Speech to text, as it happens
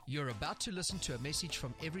You're about to listen to a message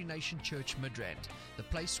from Every Nation Church Midrand, the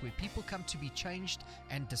place where people come to be changed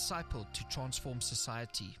and discipled to transform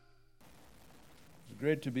society. It's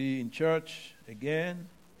great to be in church again.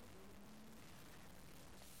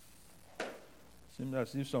 Seems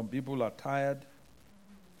as if some people are tired.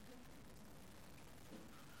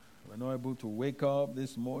 We're not able to wake up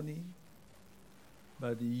this morning.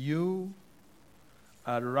 But you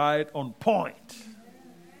are right on point.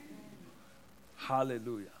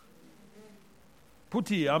 Hallelujah.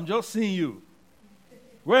 Putti, I'm just seeing you.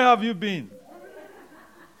 Where have you been?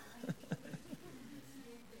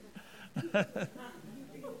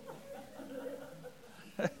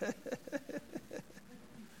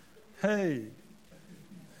 Hey.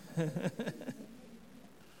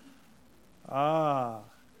 I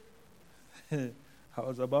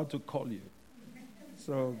was about to call you.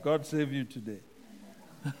 So God save you today.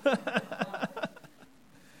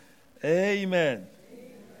 Amen.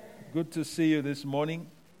 Good to see you this morning.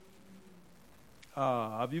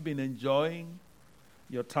 Have you been enjoying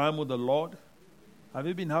your time with the Lord? Have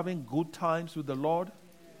you been having good times with the Lord?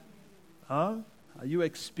 Are you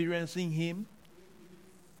experiencing Him?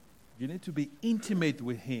 You need to be intimate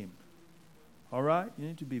with Him. All right? You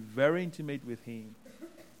need to be very intimate with Him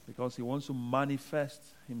because He wants to manifest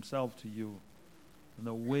Himself to you in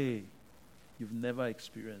a way you've never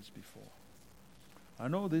experienced before. I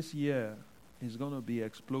know this year is going to be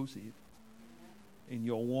explosive in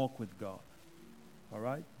your walk with God. All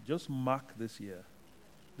right? Just mark this year.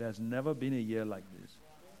 There's never been a year like this.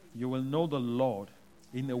 You will know the Lord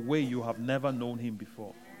in a way you have never known Him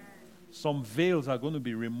before. Some veils are going to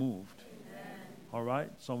be removed. All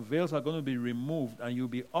right? Some veils are going to be removed and you'll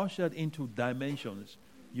be ushered into dimensions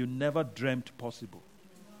you never dreamt possible.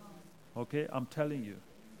 Okay? I'm telling you.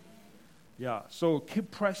 Yeah. So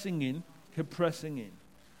keep pressing in. Keep pressing in.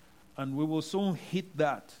 And we will soon hit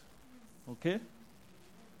that. Okay?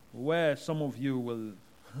 Where some of you will...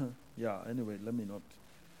 anyway, let me not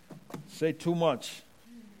say too much.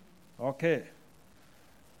 Okay.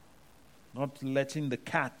 Not letting the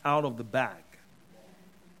cat out of the bag.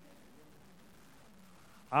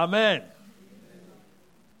 Amen.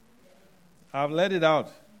 I've let it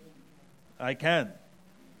out. I can.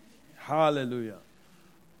 Hallelujah.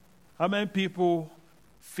 How many people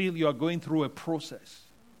feel you are going through a process?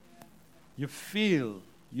 You feel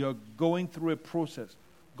you're going through a process.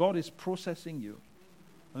 God is processing you.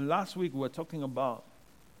 And last week we were talking about,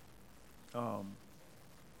 how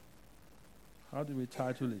do we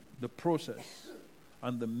title it? The process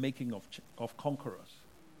and the making of conquerors.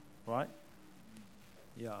 Right?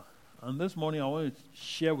 Yeah. And this morning I want to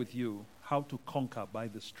share with you how to conquer by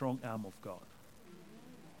the strong arm of God.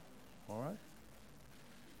 All right?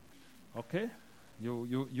 Okay?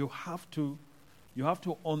 You have to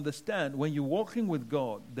understand when you're walking with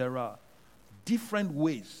God, there are different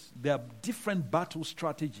ways. There are different battle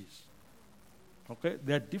strategies. Okay?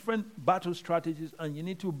 There are different battle strategies and you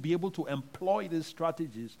need to be able to employ these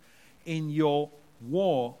strategies in your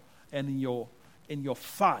war and in your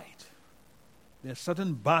fight. There are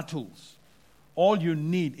certain battles. All you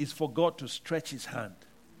need is for God to stretch His hand.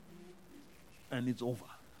 And it's over.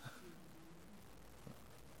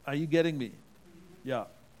 Are you getting me? Yeah.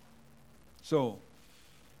 So,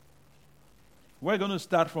 we're going to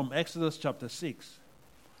start from Exodus chapter 6.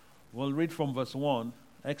 We'll read from verse 1,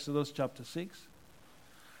 Exodus chapter 6.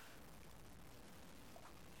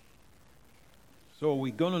 So,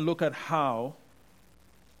 we're going to look at how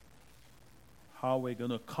we're going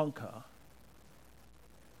to conquer,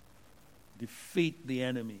 defeat the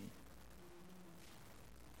enemy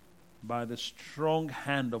by the strong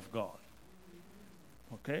hand of God.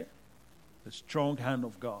 Okay? The strong hand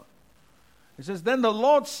of God. It says, Then the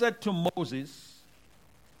Lord said to Moses,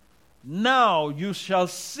 Now you shall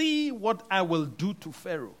see what I will do to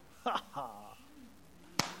Pharaoh.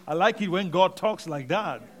 I like it when God talks like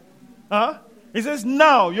that. Huh? He says,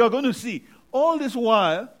 now you're going to see. All this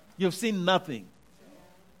while, you've seen nothing.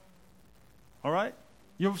 All right?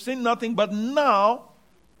 You've seen nothing, but now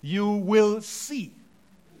you will see.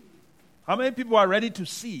 How many people are ready to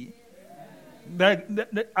see?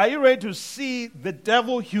 Are you ready to see the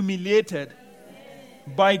devil humiliated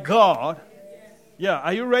by God? Yeah,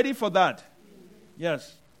 are you ready for that?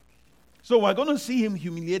 Yes. So we're going to see him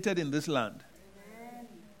humiliated in this land.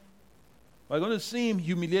 We're going to see him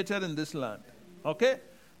humiliated in this land. Okay?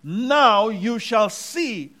 Now you shall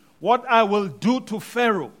see what I will do to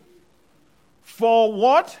Pharaoh. For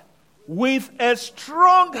what? With a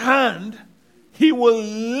strong hand he will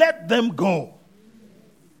let them go.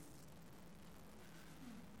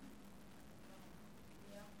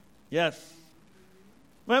 Yes.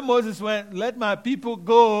 When Moses went, let my people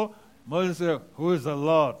go, Moses said, who is the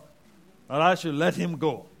Lord? And I should let him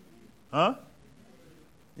go. Huh?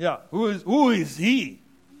 Yeah, who is he?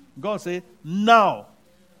 God said, now.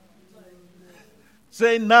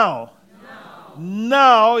 Say now.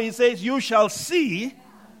 Now, he says, you shall see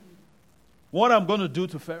what I'm going to do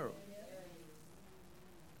to Pharaoh.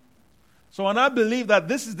 So, and I believe that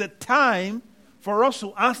this is the time for us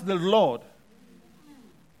to ask the Lord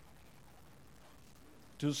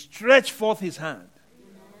to stretch forth his hand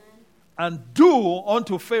and do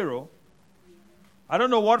unto Pharaoh. I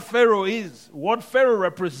don't know what Pharaoh is, what Pharaoh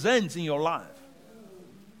represents in your life.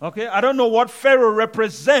 Okay? I don't know what Pharaoh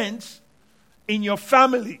represents in your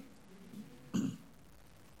family.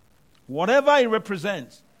 Whatever it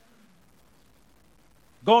represents,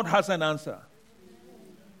 God has an answer.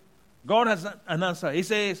 God has an answer. He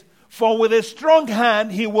says, for with a strong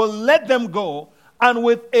hand he will let them go, and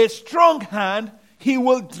with a strong hand he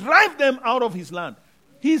will drive them out of his land.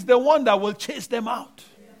 He's the one that will chase them out.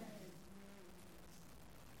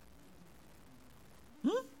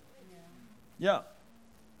 Yeah.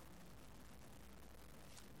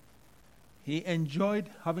 He enjoyed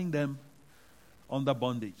having them under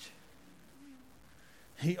bondage.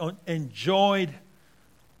 He enjoyed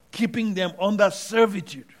keeping them under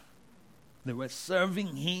servitude. They were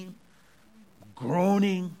serving him,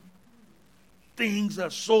 groaning. Things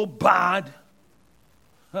are so bad.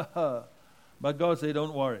 But God said,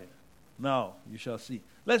 don't worry. Now you shall see.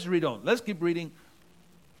 Let's read on. Let's keep reading.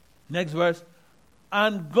 Next verse.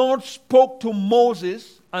 And God spoke to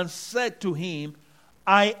Moses and said to him,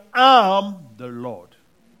 I am the Lord.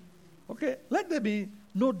 Okay? Let there be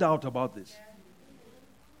no doubt about this.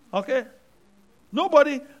 Okay?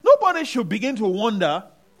 Nobody should begin to wonder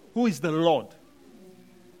who is the Lord.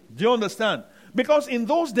 Do you understand? Because in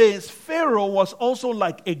those days, Pharaoh was also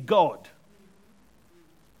like a god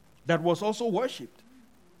that was also worshipped.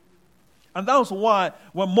 And that was why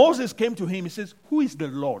when Moses came to him, he says, who is the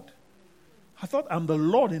Lord? I thought, I'm the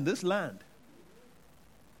Lord in this land.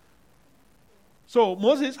 So,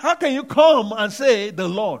 Moses, how can you come and say the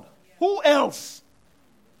Lord? Who else?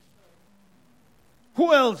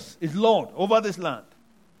 Who else is Lord over this land?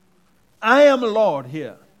 I am Lord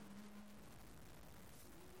here.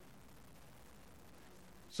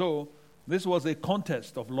 So, this was a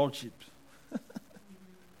contest of lordship.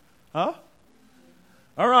 Huh?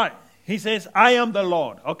 All right. He says, I am the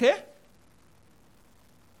Lord. Okay?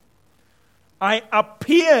 I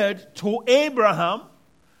appeared to Abraham,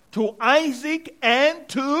 to Isaac, and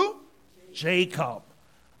to Jacob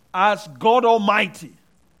as God Almighty.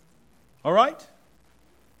 All right?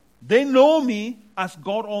 They know me as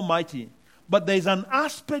God Almighty, but there's an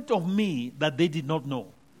aspect of me that they did not know.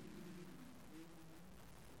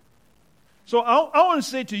 So I want to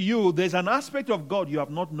say to you, there's an aspect of God you have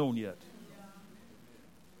not known yet.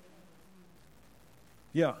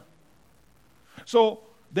 Yeah. So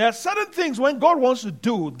there are certain things when God wants to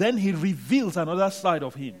do, then he reveals another side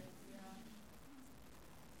of him.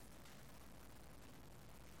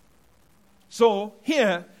 So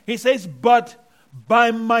here he says, but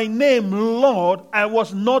by my name, Lord, I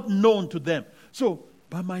was not known to them. So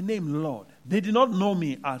by my name, Lord, they did not know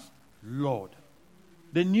me as Lord.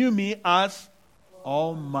 They knew me as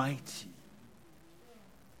Almighty.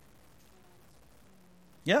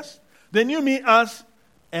 Yes? They knew me as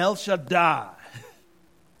El Shaddai.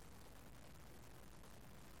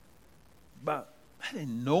 But they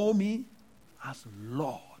didn't know me as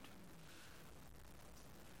Lord.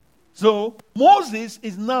 So Moses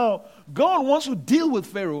is now, God wants to deal with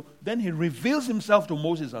Pharaoh, then he reveals himself to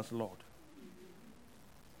Moses as Lord.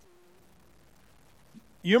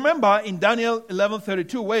 You remember in Daniel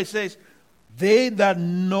 11:32 where it says, they that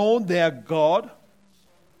know their God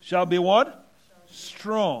shall be what?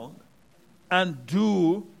 Strong and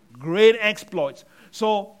do great exploits.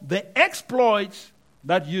 So the exploits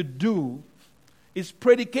that you do is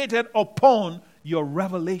predicated upon your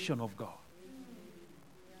revelation of God.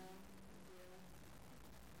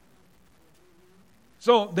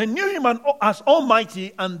 So they knew him as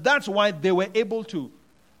Almighty, and that's why they were able to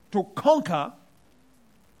conquer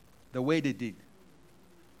the way they did.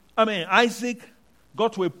 I mean, Isaac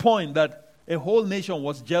got to a point that a whole nation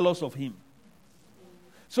was jealous of him.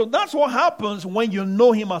 So that's what happens when you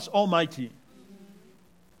know him as Almighty.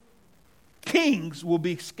 Kings will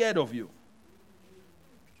be scared of you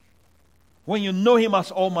when you know him as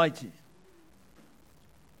Almighty.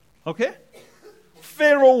 Okay?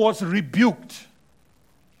 Pharaoh was rebuked.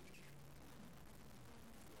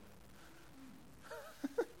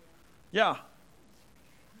 Yeah.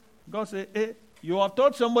 God said, hey, you have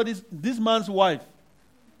taught somebody, this man's wife,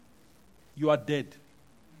 you are dead.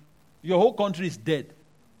 Your whole country is dead.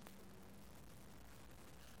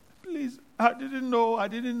 Please, I didn't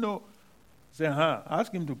know. Say,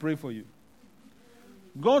 ask him to pray for you.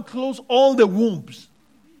 God closed all the wombs.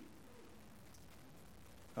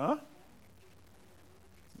 Huh?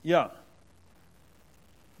 Yeah.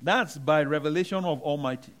 That's by revelation of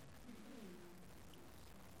Almighty.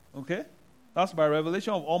 Okay? That's by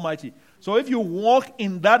revelation of Almighty. So if you walk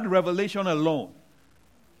in that revelation alone,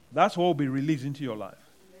 that's what will be released into your life.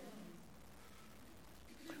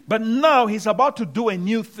 But now he's about to do a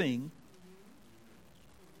new thing.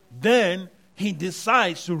 Then he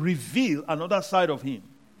decides to reveal another side of him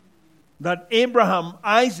that Abraham,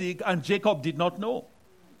 Isaac, and Jacob did not know.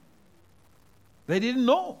 They didn't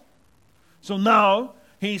know. So now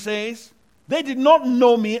he says, they did not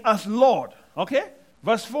know me as Lord. Okay?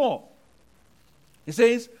 Verse 4. He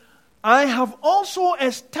says, I have also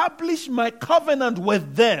established my covenant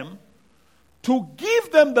with them to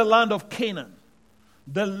give them the land of Canaan,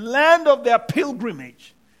 the land of their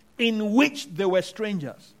pilgrimage, in which they were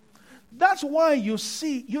strangers. That's why you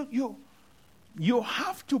see, you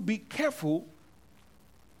have to be careful.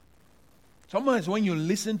 Sometimes when you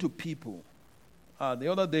listen to people,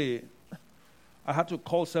 the other day, I had to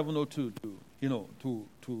call 702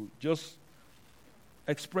 to just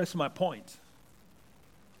express my point.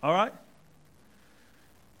 All right?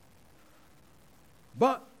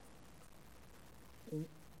 But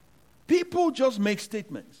people just make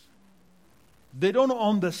statements. They don't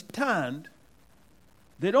understand.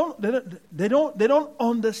 They don't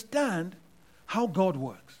understand how God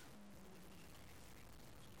works.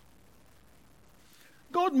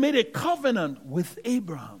 God made a covenant with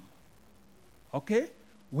Abraham, okay,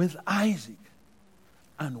 with Isaac,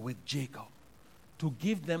 and with Jacob to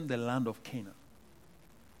give them the land of Canaan.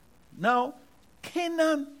 Now,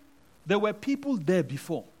 Canaan, there were people there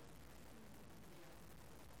before.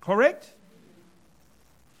 Correct?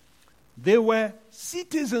 They were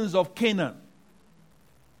citizens of Canaan.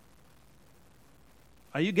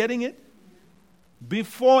 Are you getting it?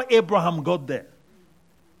 Before Abraham got there.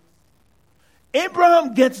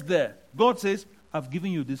 Abraham gets there. God says, I've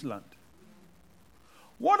given you this land.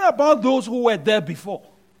 What about those who were there before?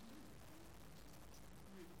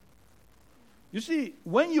 You see,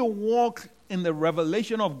 when you walk in the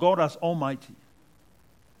revelation of God as Almighty,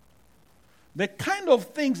 the kind of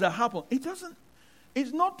things that happen,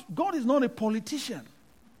 God is not a politician.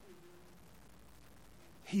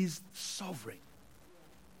 He's sovereign.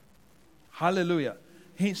 Hallelujah.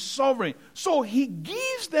 He's sovereign. So he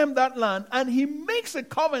gives them that land and he makes a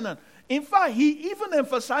covenant. In fact, he even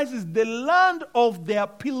emphasizes the land of their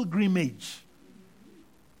pilgrimage.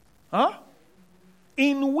 Huh?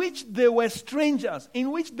 In which they were strangers,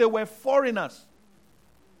 in which they were foreigners.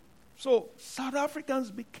 So, South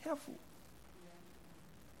Africans, be careful.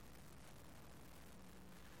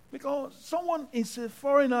 Because someone is a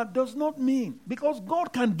foreigner does not mean, because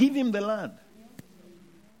God can give him the land.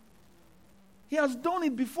 He has done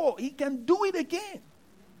it before. He can do it again.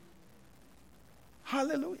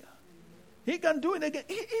 Hallelujah. He can do it again.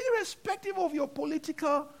 Irrespective of your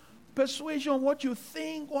political persuasion, what you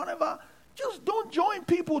think, whatever. Just don't join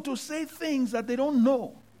people to say things that they don't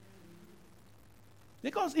know.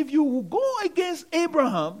 Because if you go against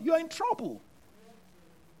Abraham, you're in trouble.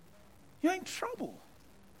 You're in trouble.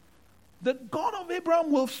 The God of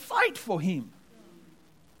Abraham will fight for him.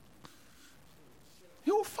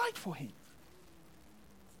 He will fight for him.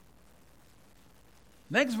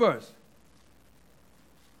 Next verse.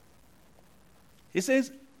 He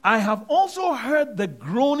says, I have also heard the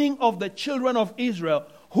groaning of the children of Israel,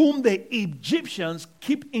 whom the Egyptians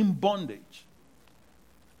keep in bondage.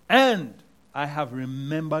 And I have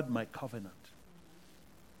remembered my covenant.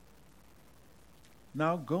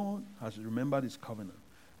 Now God has remembered his covenant.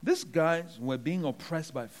 These guys were being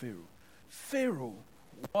oppressed by Pharaoh. Pharaoh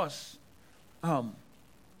was,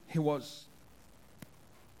 he was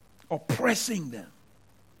oppressing them.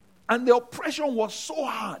 And the oppression was so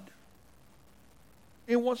hard.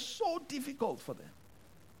 It was so difficult for them.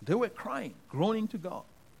 They were crying, groaning to God.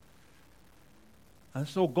 And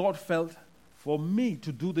so God felt, for me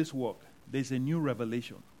to do this work, there's a new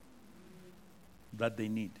revelation that they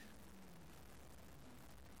need.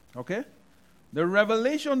 Okay? The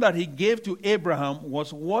revelation that he gave to Abraham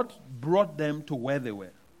was what brought them to where they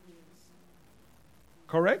were.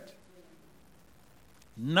 Correct?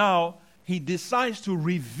 Now, he decides to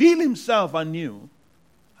reveal himself anew,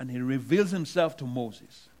 and he reveals himself to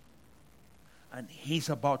Moses. And he's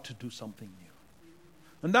about to do something new.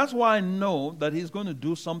 And that's why I know that he's going to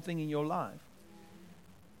do something in your life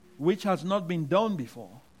which has not been done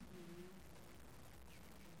before,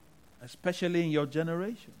 especially in your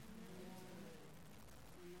generation.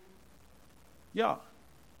 Yeah.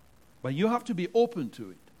 But you have to be open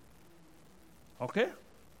to it. Okay?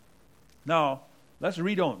 Now, let's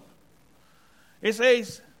read on. It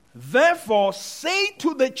says, therefore say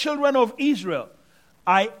to the children of Israel,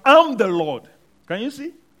 I am the Lord. Can you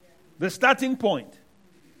see? The starting point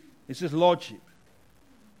is his lordship.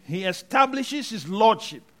 He establishes his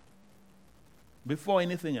lordship before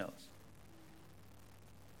anything else.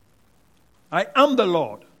 I am the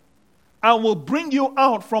Lord. I will bring you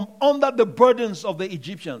out from under the burdens of the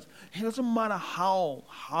Egyptians. It doesn't matter how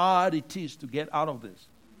hard it is to get out of this.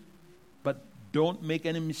 But don't make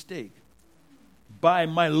any mistake. By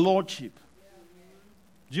my lordship.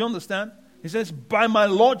 Do you understand? He says, by my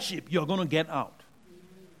lordship, you're going to get out.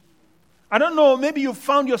 I don't know, maybe you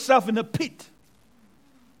found yourself in a pit.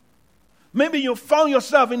 Maybe you found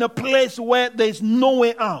yourself in a place where there's no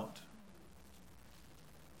way out.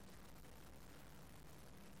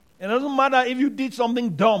 It doesn't matter if you did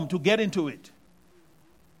something dumb to get into it.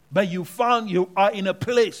 But you found you are in a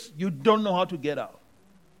place you don't know how to get out.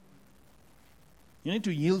 You need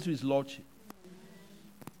to yield to his lordship.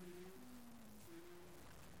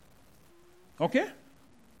 Okay?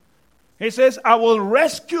 He says, I will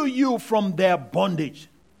rescue you from their bondage.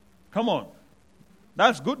 Come on.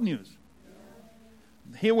 That's good news.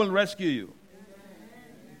 He will rescue you.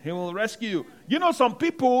 He will rescue you. You know, some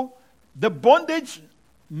people, the bondage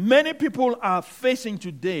many people are facing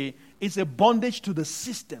today is a bondage to the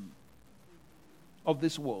system of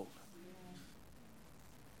this world.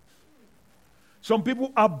 Some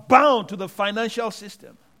people are bound to the financial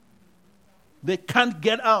system. They can't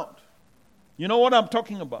get out. You know what I'm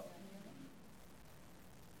talking about?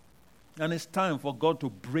 And it's time for God to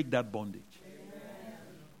break that bondage.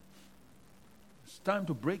 It's time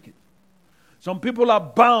to break it. Some people are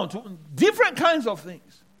bound to different kinds of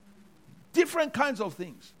things. Different kinds of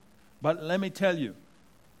things. But let me tell you,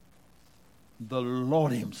 the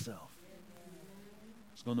Lord himself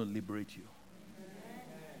is going to liberate you.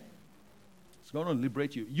 It's going to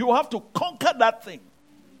liberate you. You have to conquer that thing.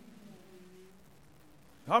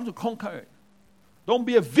 You have to conquer it. Don't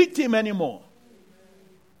be a victim anymore.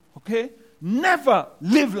 Okay? Never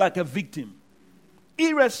live like a victim.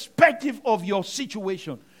 Irrespective of your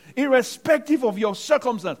situation, irrespective of your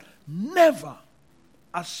circumstance, never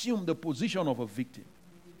assume the position of a victim.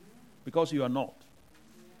 Because you are not.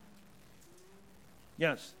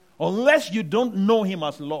 Yes. Unless you don't know him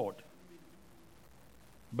as Lord.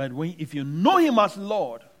 But if you know him as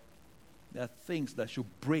Lord, there are things that should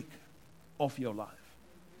break off your life.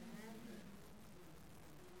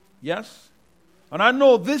 Yes? And I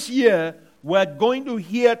know this year we're going to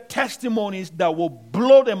hear testimonies that will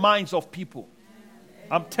blow the minds of people.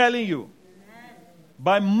 I'm telling you.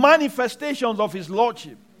 By manifestations of his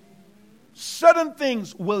lordship, certain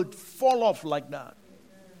things will fall off like that.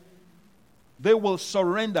 They will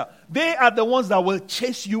surrender. They are the ones that will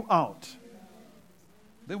chase you out.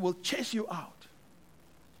 They will chase you out.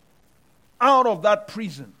 Out of that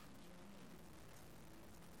prison.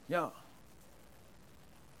 Yeah.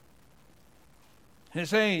 He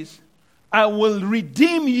says, I will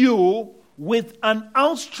redeem you with an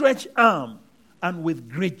outstretched arm and with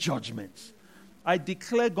great judgments. I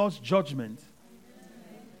declare God's judgment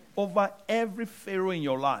over every Pharaoh in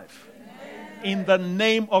your life. In the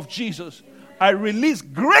name of Jesus, I release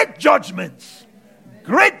great judgments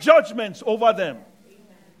over them.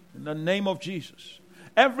 In the name of Jesus.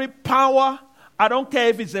 Every power, I don't care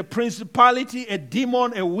if it's a principality, a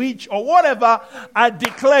demon, a witch, or whatever, I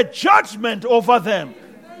declare judgment over them.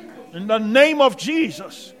 In the name of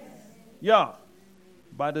Jesus. Yeah.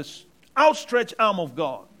 By the outstretched arm of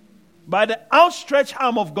God. By the outstretched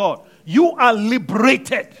arm of God, you are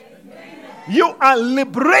liberated. You are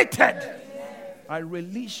liberated. I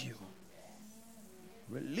release you.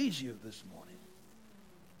 Release you this morning.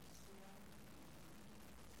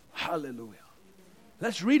 Hallelujah.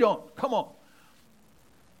 Let's read on. Come on.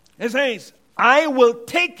 It says, I will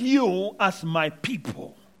take you as my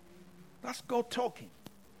people. That's God talking.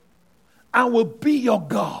 I will be your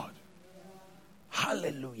God.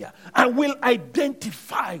 Hallelujah. I will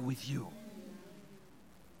identify with you.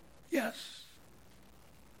 Yes.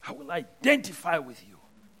 I will identify with you.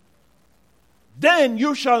 Then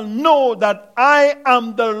you shall know that I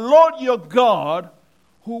am the Lord your God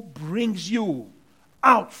who brings you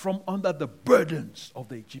out from under the burdens of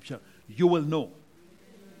the Egyptians. You will know.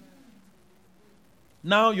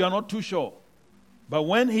 Now you are not too sure. But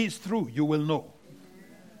when he is through, you will know.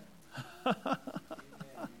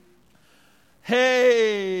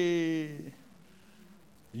 Hey,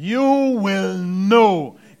 you will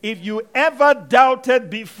know. If you ever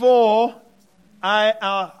doubted before,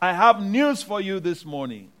 I have news for you this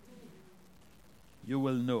morning. you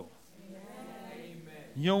will know.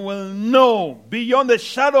 You will know beyond the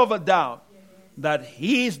shadow of a doubt that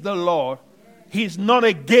He is the Lord. He's not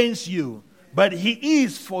against you, but He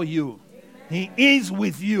is for you. He is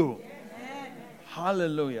with you.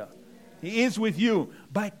 Hallelujah. He is with you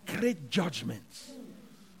by great judgments.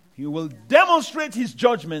 He will demonstrate His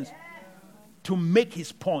judgments to make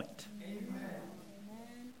His point.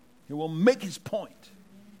 He will make His point.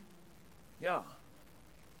 Yeah.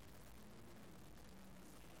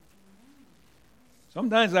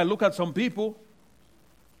 Sometimes I look at some people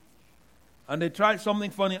and they try something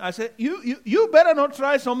funny. I say, you better not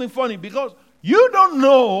try something funny because you don't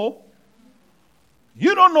know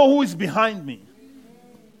who is behind me.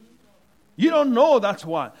 You don't know, that's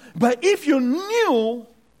why. But if you knew,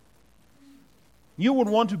 you would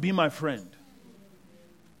want to be my friend.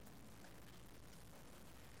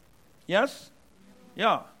 Yes?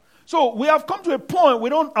 Yeah. So we have come to a point we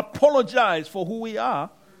don't apologize for who we are.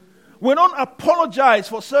 We don't apologize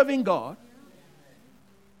for serving God.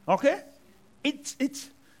 Okay? It's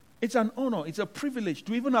an honor. It's a privilege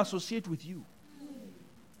to even associate with you.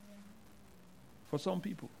 For some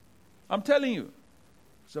people. I'm telling you.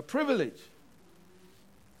 It's a privilege.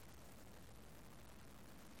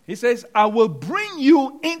 He says, I will bring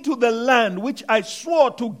you into the land which I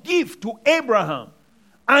swore to give to Abraham,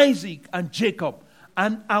 Isaac, and Jacob.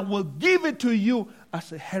 And I will give it to you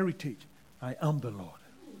as a heritage. I am the Lord.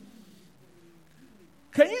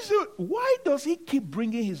 Can you see, why does he keep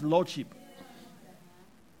bringing his lordship?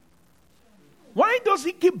 Why does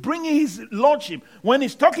he keep bringing his lordship? When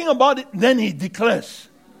he's talking about it, then he declares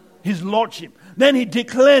his lordship. Then he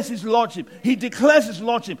declares his lordship. He declares his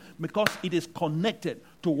lordship because it is connected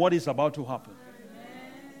to what is about to happen.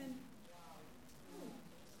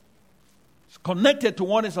 It's connected to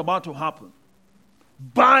what is about to happen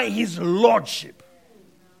by his lordship.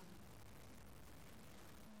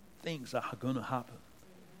 Things are going to happen.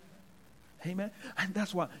 Amen. And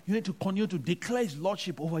that's why you need to continue to declare his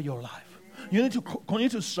lordship over your life. You need to continue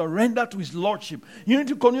to surrender to his lordship. You need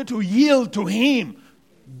to continue to yield to him.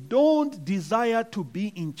 Don't desire to be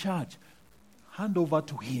in charge. Hand over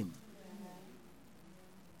to him.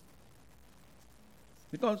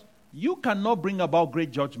 Because you cannot bring about great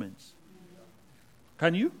judgments.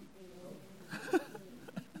 Can you?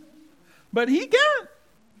 But he can.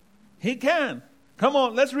 He can. Come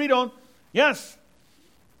on, let's read on. Yes.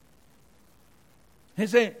 He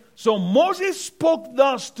said, so Moses spoke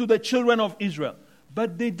thus to the children of Israel,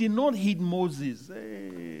 but they did not heed Moses.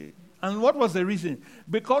 Hey. And what was the reason?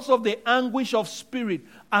 Because of the anguish of spirit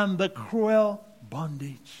and the cruel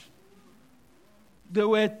bondage. They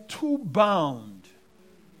were too bound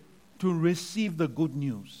to receive the good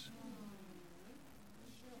news.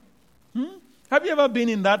 Have you ever been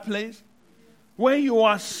in that place where you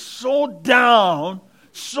are so down,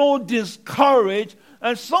 so discouraged,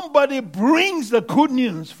 and somebody brings the good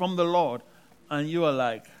news from the Lord, and you are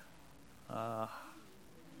like,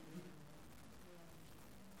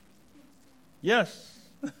 yes.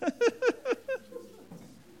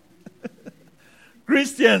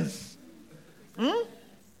 Christians.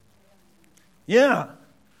 Yeah.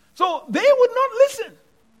 So they would not listen.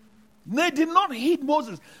 They did not heed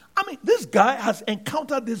Moses. I mean, this guy has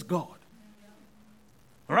encountered this God.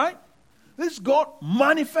 All right? This God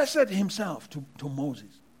manifested himself to Moses.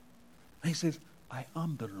 And he says, I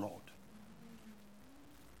am the Lord.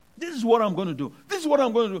 This is what I'm going to do. This is what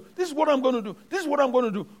I'm going to do. This is what I'm going to do. This is what I'm going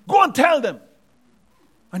to do. Go and tell them.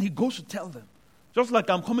 And he goes to tell them. Just like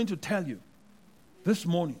I'm coming to tell you this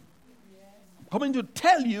morning. I'm coming to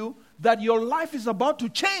tell you that your life is about to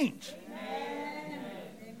change.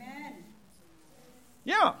 Amen.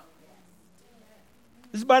 Yeah.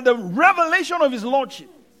 It's by the revelation of his lordship.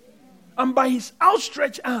 And by his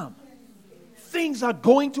outstretched arm, things are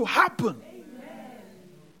going to happen.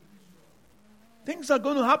 Things are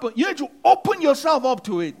going to happen. You need to open yourself up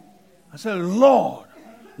to it. I say, Lord,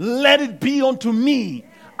 let it be unto me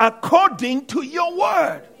according to your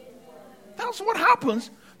word. That's what happens.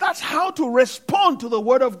 That's how to respond to the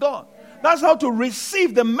word of God. That's how to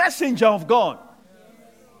receive the messenger of God.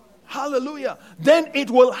 Hallelujah. Then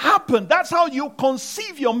it will happen. That's how you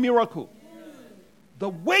conceive your miracle. The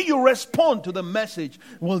way you respond to the message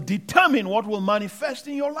will determine what will manifest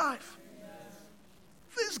in your life.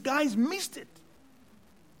 These guys missed it.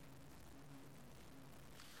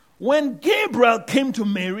 When Gabriel came to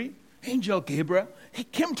Mary, Angel Gabriel, he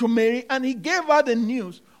came to Mary and he gave her the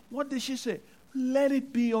news. What did she say? Let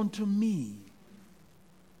it be unto me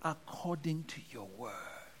according to your word.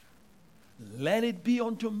 Let it be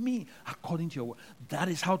unto me according to your word. That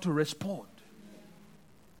is how to respond.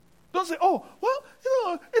 Don't say, oh,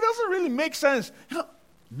 well, it doesn't really everything makes sense.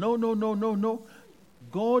 No.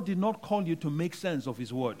 God did not call you to make sense of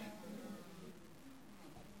His word.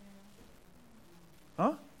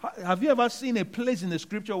 Huh? Have you ever seen a place in the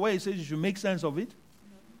scripture where it says you should make sense of it?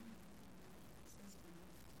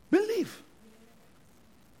 Believe.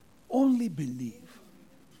 Only believe.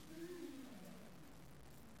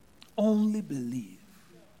 Only believe.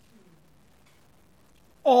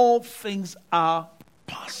 All things are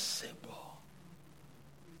possible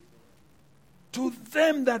to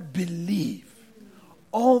them that believe.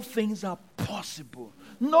 All things are possible,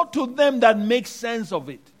 not to them that make sense of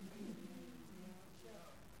it.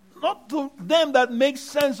 Not to them that make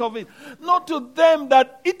sense of it. Not to them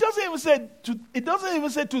that it doesn't even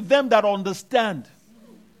say to them that understand.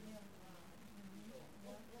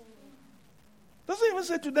 Doesn't even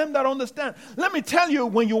say to them that understand. Let me tell you,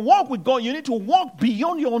 when you walk with God, you need to walk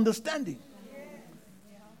beyond your understanding.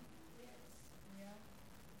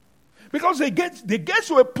 Because they get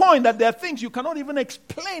to a point that there are things you cannot even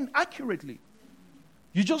explain accurately.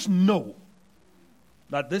 You just know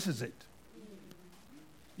that this is it.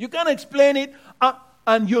 You can't explain it,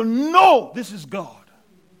 and you know this is God.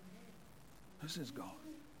 This is God.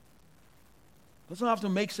 Doesn't have to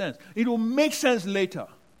make sense. It will make sense later.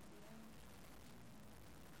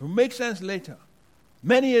 It will make sense later.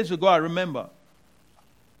 Many years ago, I remember,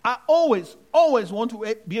 I always want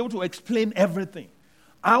to be able to explain everything.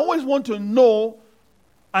 I always want to know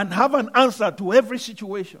and have an answer to every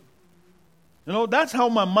situation. You know, that's how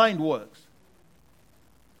my mind works.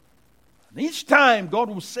 And each time God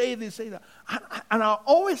will say this, say that. And I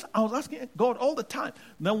was asking God all the time.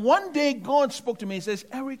 Then one day God spoke to me and says,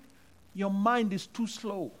 Eric, your mind is too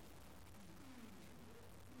slow.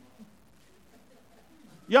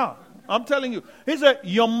 Yeah, I'm telling you. He said,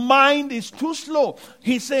 your mind is too slow.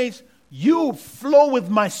 He says, you flow with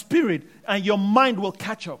my spirit and your mind will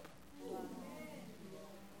catch up.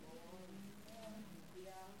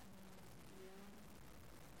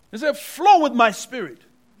 He said, flow with my spirit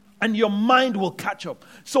and your mind will catch up.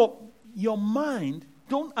 So your mind,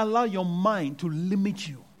 don't allow your mind to limit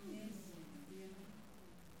you.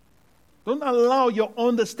 Don't allow your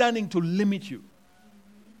understanding to limit you.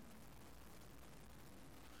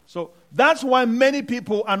 So that's why many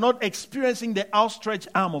people are not experiencing the outstretched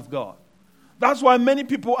arm of God. That's why many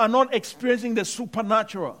people are not experiencing the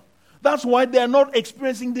supernatural. That's why they are not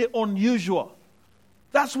experiencing the unusual.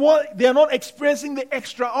 That's why they are not experiencing the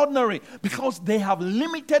extraordinary, because they have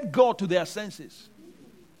limited God to their senses.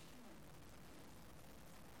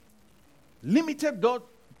 Limited God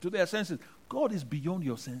to their senses. God is beyond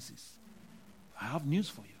your senses. I have news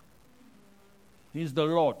for you. He is the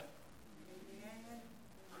Lord.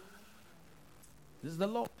 This is the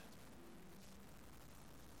Lord.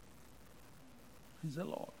 He's the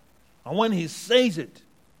Lord. And when He says it,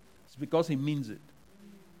 it's because He means it.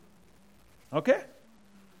 Okay?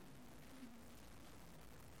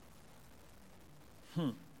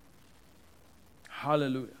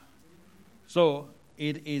 Hallelujah. So,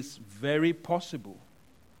 it is very possible.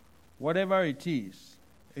 Whatever it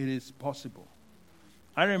is possible.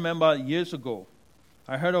 I remember years ago,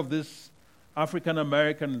 I heard of this African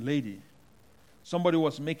American lady. Somebody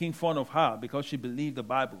was making fun of her because she believed the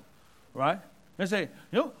Bible, right? They say,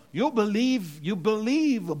 you believe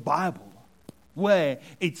the Bible where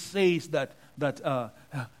it says that a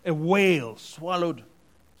whale swallowed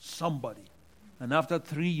somebody, and after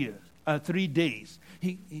 3 days,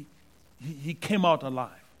 he came out alive.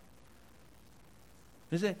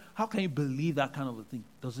 They say, how can you believe that kind of a thing?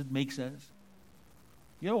 Does it make sense?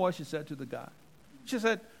 You know what she said to the guy? She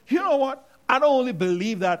said, you know what? I don't only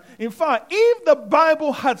believe that. In fact, if the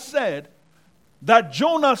Bible had said that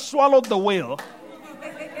Jonah swallowed the whale,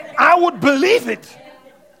 I would believe it.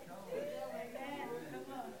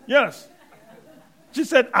 Yes. She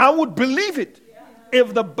said, I would believe it.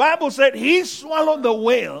 If the Bible said he swallowed the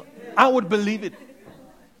whale, I would believe it.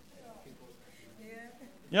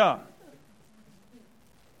 Yeah.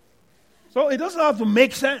 So it doesn't have to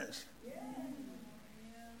make sense.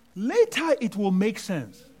 Later it will make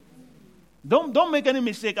sense. Don't make any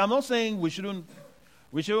mistake. I'm not saying we shouldn't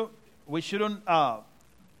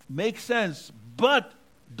make sense, but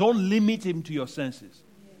don't limit him to your senses.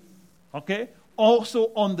 Okay?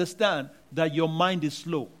 Also understand that your mind is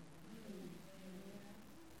slow.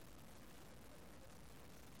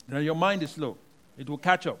 That your mind is slow. It will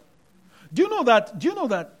catch up. Do you know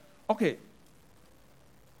that? Okay.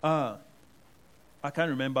 I can't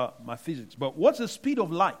remember my physics, but what's the speed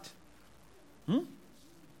of light? Do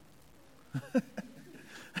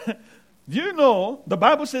you know the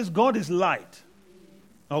Bible says God is light?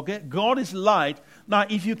 Okay, God is light. Now,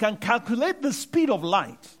 if you can calculate the speed of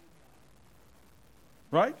light,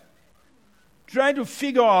 Right? Trying to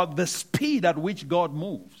figure out the speed at which God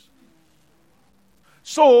moves.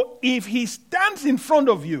 So if he stands in front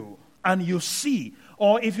of you and you see,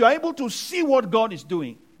 or if you're able to see what God is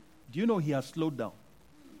doing, do you know he has slowed down?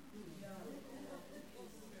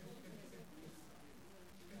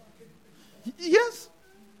 Yes.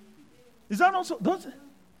 Is that also?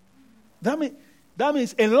 That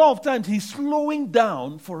means a lot of times he's slowing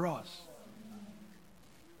down for us.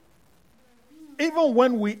 Even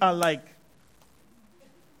when we are like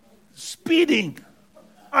speeding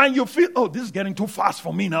and you feel, oh, this is getting too fast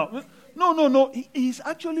for me now. No. He's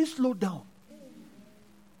actually slowed down.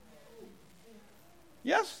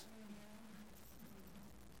 Yes.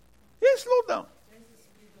 He's slowed down.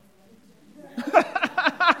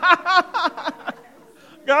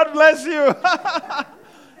 God bless you.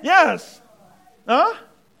 Yes. Huh?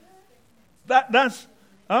 That's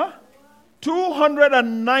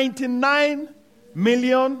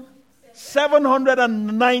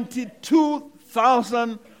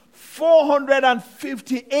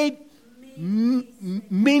 299,792,458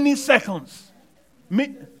 milliseconds.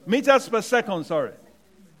 Meters per second, sorry.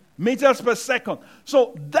 Meters per second.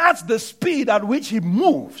 So that's the speed at which he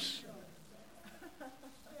moves.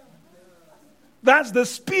 That's the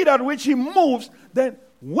speed at which he moves. Then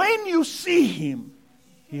when you see him,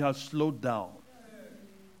 he has slowed down.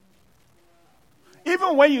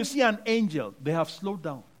 Even when you see an angel, they have slowed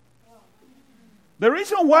down. The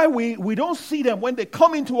reason why we don't see them when they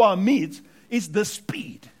come into our midst is the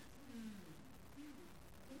speed.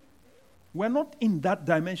 We're not in that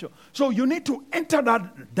dimension. So you need to enter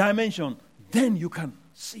that dimension. Then you can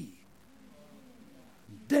see.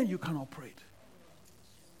 Then you can operate.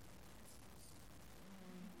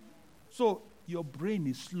 So your brain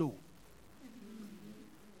is slow.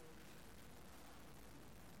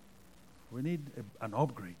 We need an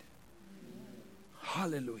upgrade.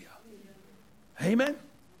 Hallelujah. Amen.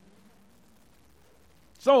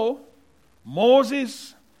 So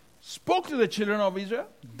Moses spoke to the children of Israel.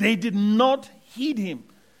 They did not heed him.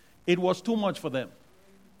 It was too much for them.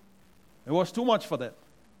 It was too much for them.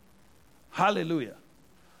 Hallelujah.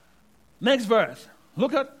 Next verse.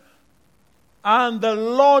 Look at. And the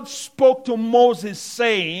Lord spoke to Moses,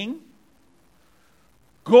 saying,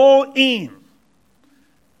 go in,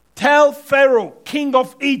 tell Pharaoh, king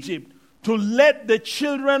of Egypt, to let the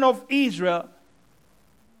children of Israel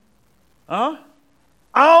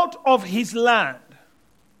out of his land.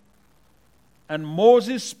 And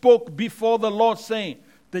Moses spoke before the Lord, saying,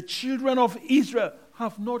 the children of Israel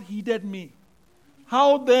have not heeded me.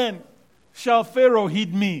 How then shall Pharaoh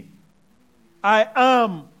heed me? I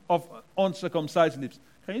am of uncircumcised lips.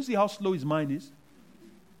 Can you see how slow his mind is?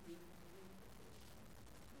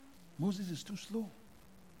 Moses is too slow.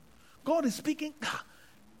 God is speaking.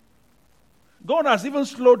 God has even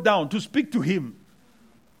slowed down to speak to him.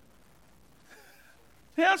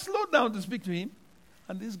 He has slowed down to speak to him.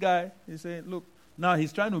 And this guy is saying, look, now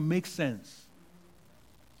he's trying to make sense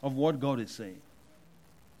of what God is saying.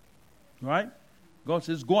 Right? God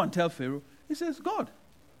says, go and tell Pharaoh. He says, God,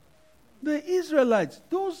 the Israelites,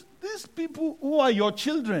 these people who are your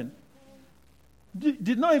children,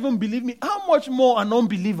 did not even believe me. How much more an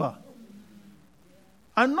unbeliever?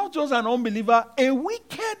 And not just an unbeliever, a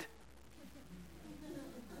wicked,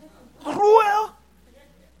 cruel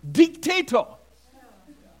dictator.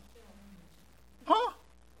 Huh?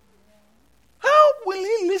 How will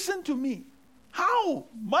he listen to me? How?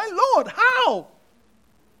 My Lord, how?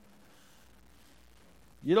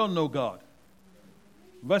 You don't know God.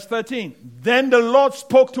 Verse 13. Then the Lord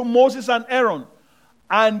spoke to Moses and Aaron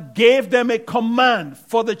and gave them a command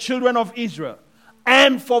for the children of Israel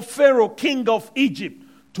and for Pharaoh, king of Egypt,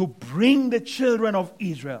 to bring the children of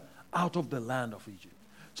Israel out of the land of Egypt.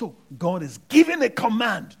 So God is giving a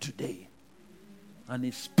command today. And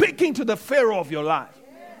he's speaking to the Pharaoh of your life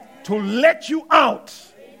to let you out.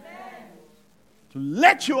 To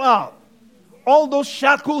let you out. All those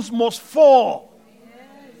shackles must fall.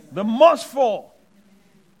 They must fall.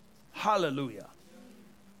 Hallelujah.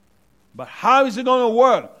 But how is it going to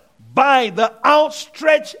work? By the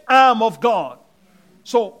outstretched arm of God.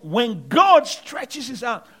 So when God stretches his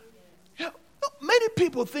arm, many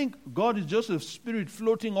people think God is just a spirit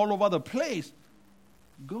floating all over the place.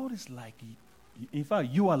 God is like, in fact,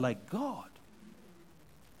 you are like God.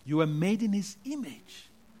 You are made in his image.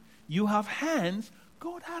 You have hands,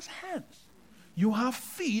 God has hands. You have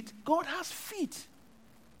feet, God has feet.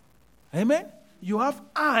 Amen? You have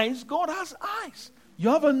eyes, God has eyes. You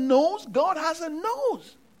have a nose, God has a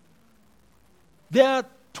nose. There are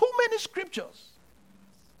too many scriptures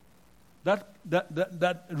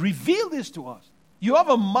that reveal this to us. You have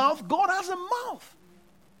a mouth, God has a mouth.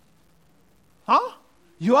 Huh?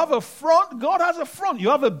 You have a front, God has a front. You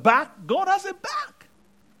have a back, God has a back.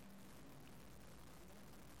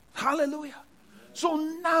 Hallelujah. So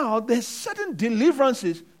now there's certain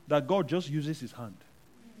deliverances that God just uses his hand.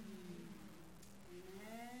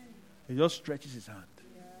 He just stretches his hand.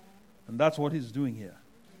 And that's what he's doing here.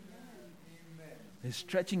 He's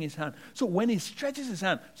stretching his hand. So when he stretches his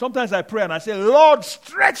hand, sometimes I pray and I say, Lord,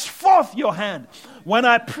 stretch forth your hand. When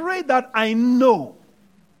I pray that, I know.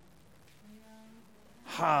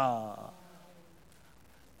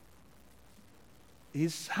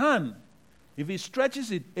 His hand, if he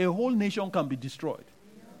stretches it, a whole nation can be destroyed.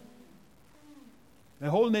 A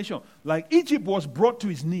whole nation. Like Egypt was brought to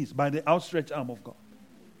his knees by the outstretched arm of God.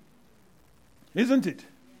 Isn't it?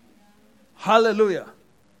 Hallelujah.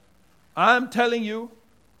 I'm telling you,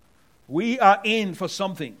 we are in for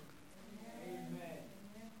something. Amen.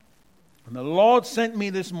 And the Lord sent me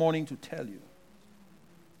this morning to tell you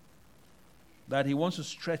that he wants to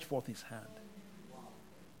stretch forth his hand.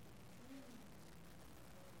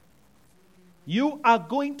 You are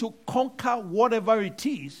going to conquer whatever it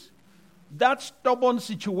is, that stubborn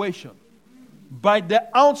situation, by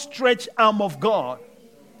the outstretched arm of God.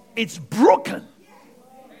 It's broken.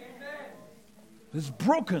 It's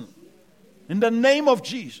broken. In the name of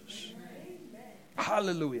Jesus.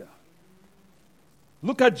 Hallelujah.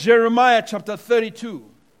 Look at Jeremiah chapter 32.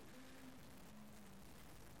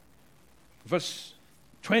 Verse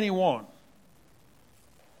 21.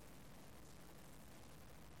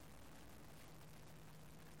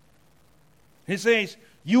 He says,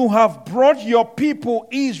 you have brought your people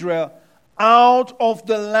Israel out of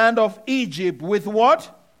the land of Egypt with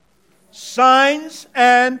what? Signs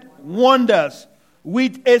and wonders,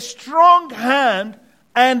 with a strong hand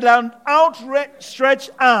and an outstretched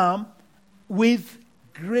arm, with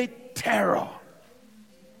great terror.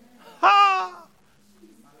 Ha!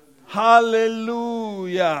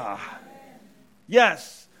 Hallelujah.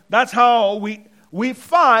 Yes, that's how we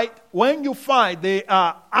fight. When you fight, there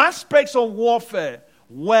are aspects of warfare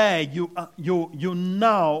where you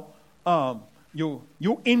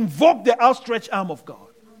invoke the outstretched arm of God.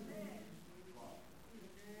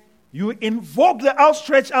 You invoke the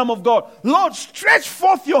outstretched arm of God. Lord, stretch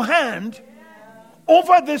forth your hand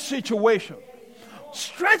over this situation.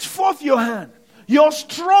 Stretch forth your hand. Your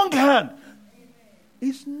strong hand.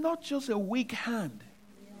 It's not just a weak hand.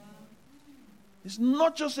 It's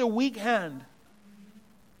not just a weak hand.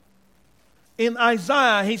 In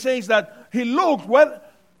Isaiah, he says that he looked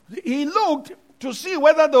to see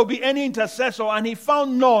whether there will be any intercessor, and he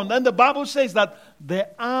found none. Then the Bible says that the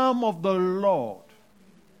arm of the Lord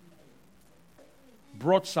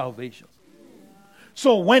brought salvation.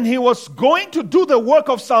 So when he was going to do the work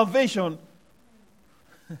of salvation,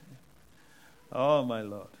 oh my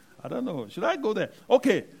Lord, I don't know, should I go there?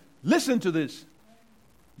 Okay, listen to this.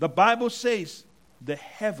 The Bible says the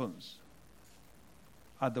heavens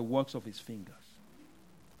are the works of his fingers.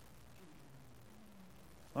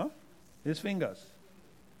 Huh? His fingers.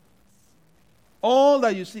 All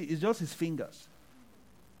that you see is just his fingers.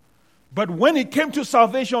 But when it came to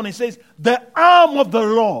salvation, it says, the arm of the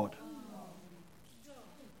Lord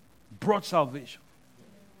brought salvation.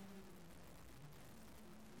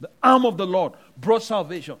 The arm of the Lord brought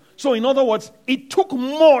salvation. So in other words, it took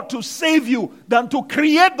more to save you than to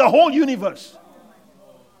create the whole universe.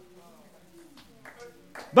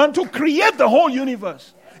 Than to create the whole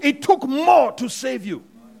universe. It took more to save you.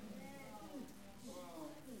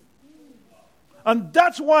 And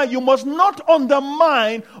that's why you must not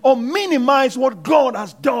undermine or minimize what God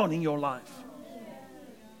has done in your life.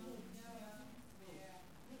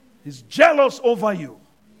 He's jealous over you.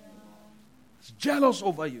 He's jealous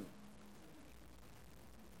over you.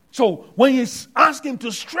 So when you ask him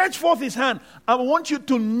to stretch forth his hand, I want you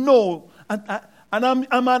to know, and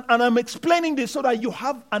I'm explaining this so that you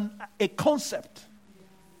have a concept.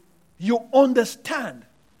 You understand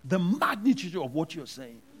the magnitude of what you're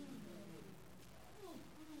saying.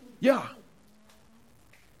 Yeah.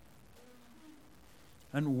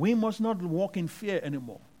 And we must not walk in fear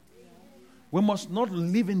anymore. We must not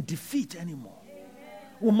live in defeat anymore.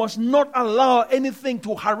 We must not allow anything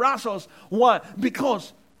to harass us. Why?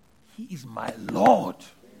 Because he is my Lord.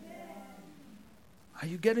 Are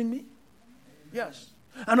you getting me? Yes.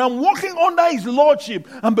 And I'm walking under his lordship.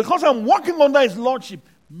 And because I'm walking under his lordship,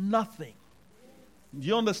 nothing. Do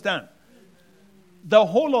you understand? The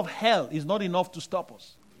whole of hell is not enough to stop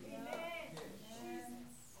us.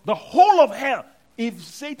 The whole of hell. If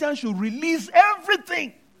Satan should release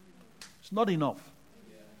everything, it's not enough.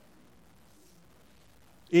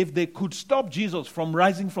 If they could stop Jesus from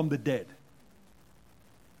rising from the dead,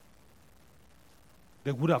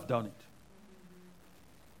 they would have done it.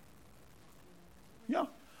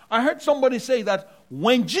 I heard somebody say that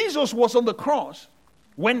when Jesus was on the cross,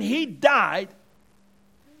 when he died,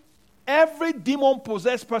 every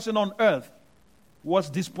demon-possessed person on earth was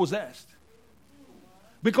dispossessed.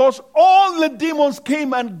 Because all the demons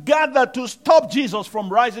came and gathered to stop Jesus from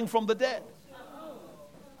rising from the dead.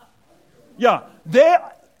 Yeah,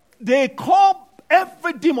 they called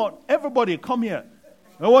every demon, everybody come here.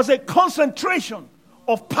 There was a concentration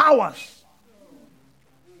of powers.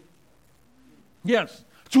 Yes,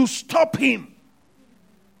 to stop him.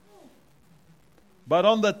 But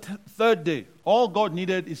on the third day, all God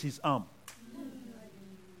needed is his arm.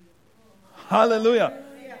 Hallelujah.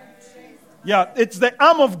 Yeah, it's the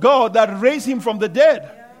arm of God that raised him from the dead.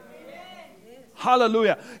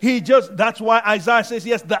 Hallelujah. That's why Isaiah says,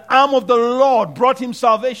 yes, the arm of the Lord brought him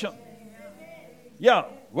salvation. Yeah,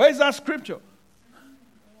 where is that scripture?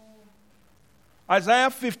 Isaiah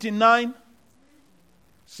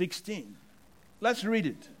 59:16. Let's read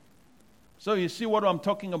it. So you see what I'm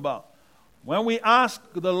talking about. When we ask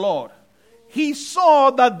the Lord, he saw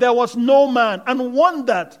that there was no man and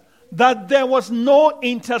wondered that there was no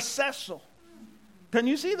intercessor. Can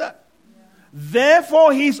you see that?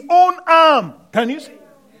 Therefore his own arm, can you see?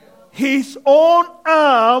 His own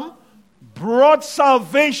arm brought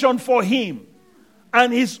salvation for him,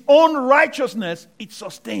 and his own righteousness, it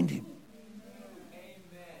sustained him.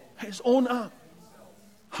 His own arm.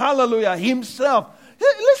 Hallelujah. Himself.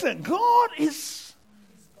 Listen, God is,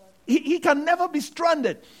 he can never be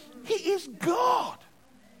stranded. He is God.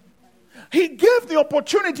 He gave the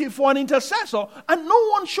opportunity for an intercessor and no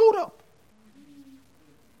one showed up.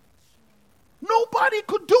 Nobody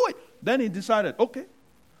could do it. Then he decided, okay,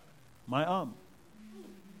 my arm.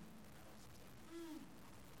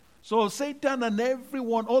 So Satan and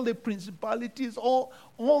everyone, all the principalities, all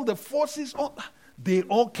the forces, they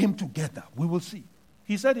all came together. We will see.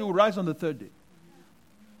 He said he will rise on the third day.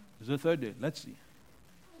 It's the third day. Let's see.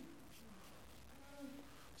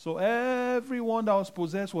 So everyone that was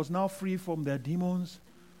possessed was now free from their demons.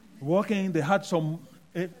 Walking, they had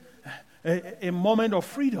a moment of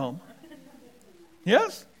freedom.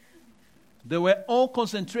 Yes? They were all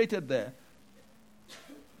concentrated there.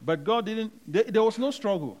 But God didn't, there was no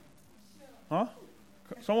struggle. Huh?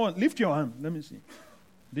 Someone, lift your hand. Let me see.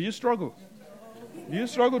 Do you struggle? Do you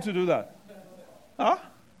struggle to do that? Huh?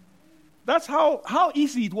 That's how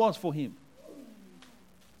easy it was for him.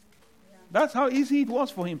 That's how easy it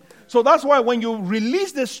was for him. So that's why when you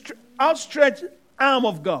release the outstretched arm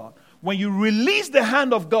of God, when you release the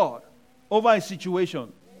hand of God over a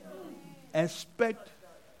situation, expect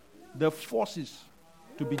the forces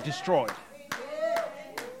to be destroyed.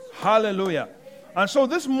 Hallelujah. And so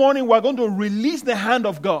this morning we're going to release the hand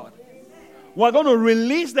of God. We're going to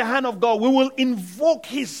release the hand of God. We will invoke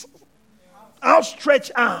his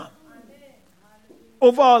outstretched arm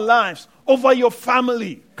over our lives, over your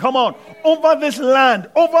family. Come on. Over this land,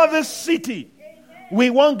 over this city. We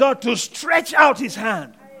want God to stretch out his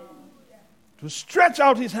hand. To stretch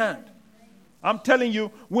out his hand. I'm telling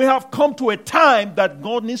you, we have come to a time that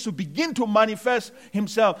God needs to begin to manifest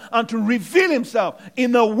himself and to reveal himself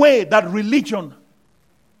in a way that religion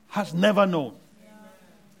has never known.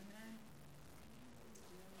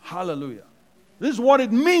 Hallelujah. This is what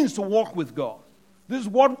it means to walk with God. This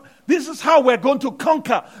is how we're going to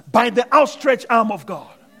conquer, by the outstretched arm of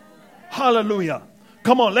God. Hallelujah.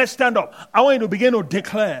 Come on, let's stand up. I want you to begin to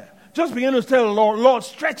declare. Just begin to tell the Lord, Lord,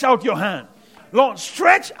 stretch out your hand. Lord,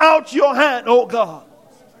 stretch out your hand, oh God.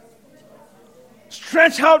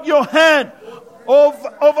 Stretch out your hand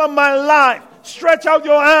over my life. Stretch out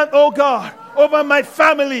your hand, oh God, over my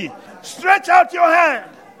family. Stretch out your hand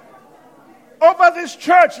over this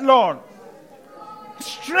church, Lord.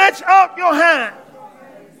 Stretch out your hand.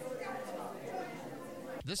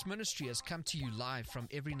 This ministry has come to you live from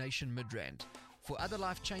Every Nation Midrand. For other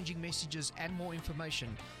life-changing messages and more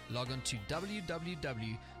information, log on to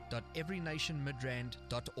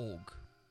www.everynationmidrand.org.